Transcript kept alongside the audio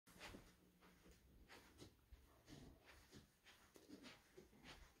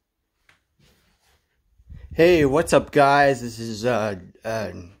Hey, what's up, guys? This is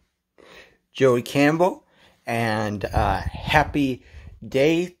Joey Campbell, and happy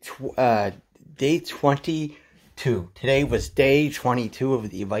day 22. Today was day 22 of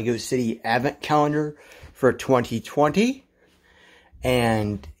the Lego City Advent Calendar for 2020,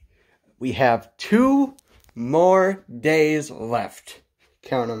 and we have 2 more days left.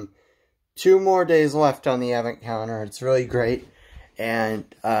 Count them. 2 more days left on the Advent Calendar. It's really great, and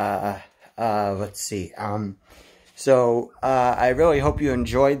let's see. So I really hope you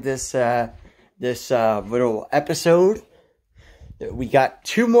enjoyed this little episode. We got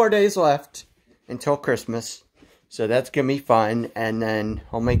 2 more days left until Christmas, so that's gonna be fun. And then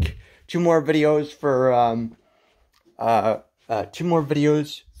I'll make 2 more videos for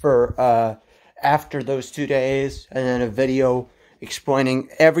after those 2 days, and then a video explaining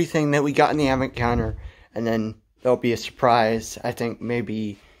everything that we got in the Advent Calendar, and then there'll be a surprise. I think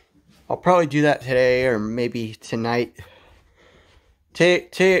maybe I'll probably do that today, or maybe tonight.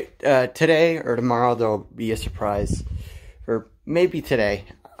 Today or tomorrow there'll be a surprise, or maybe today.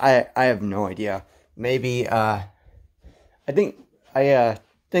 I have no idea. Maybe I think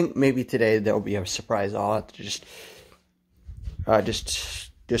maybe today there'll be a surprise. I'll have to just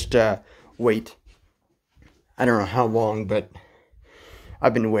wait. I don't know how long, but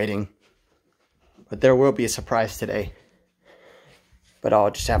I've been waiting. But there will be a surprise today. But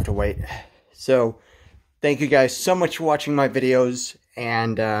I'll just have to wait. So, thank you guys so much for watching my videos,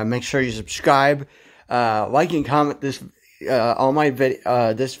 and make sure you subscribe, like and comment this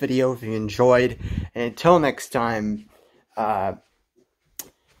this video if you enjoyed. And until next time,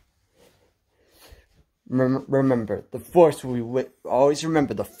 remember the Force will be always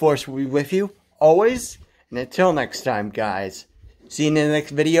remember the Force will be with you always. And until next time, guys, see you in the next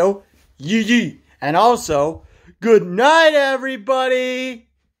video. Yee! And also, good night, everybody!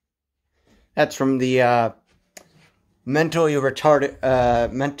 That's from the mentally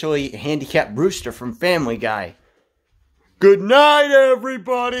handicapped rooster from Family Guy. Good night,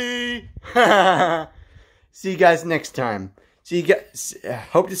 everybody! See you guys next time. See you guys.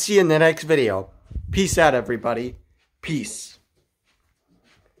 Hope to see you in the next video. Peace out, everybody. Peace.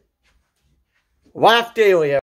 Laugh daily.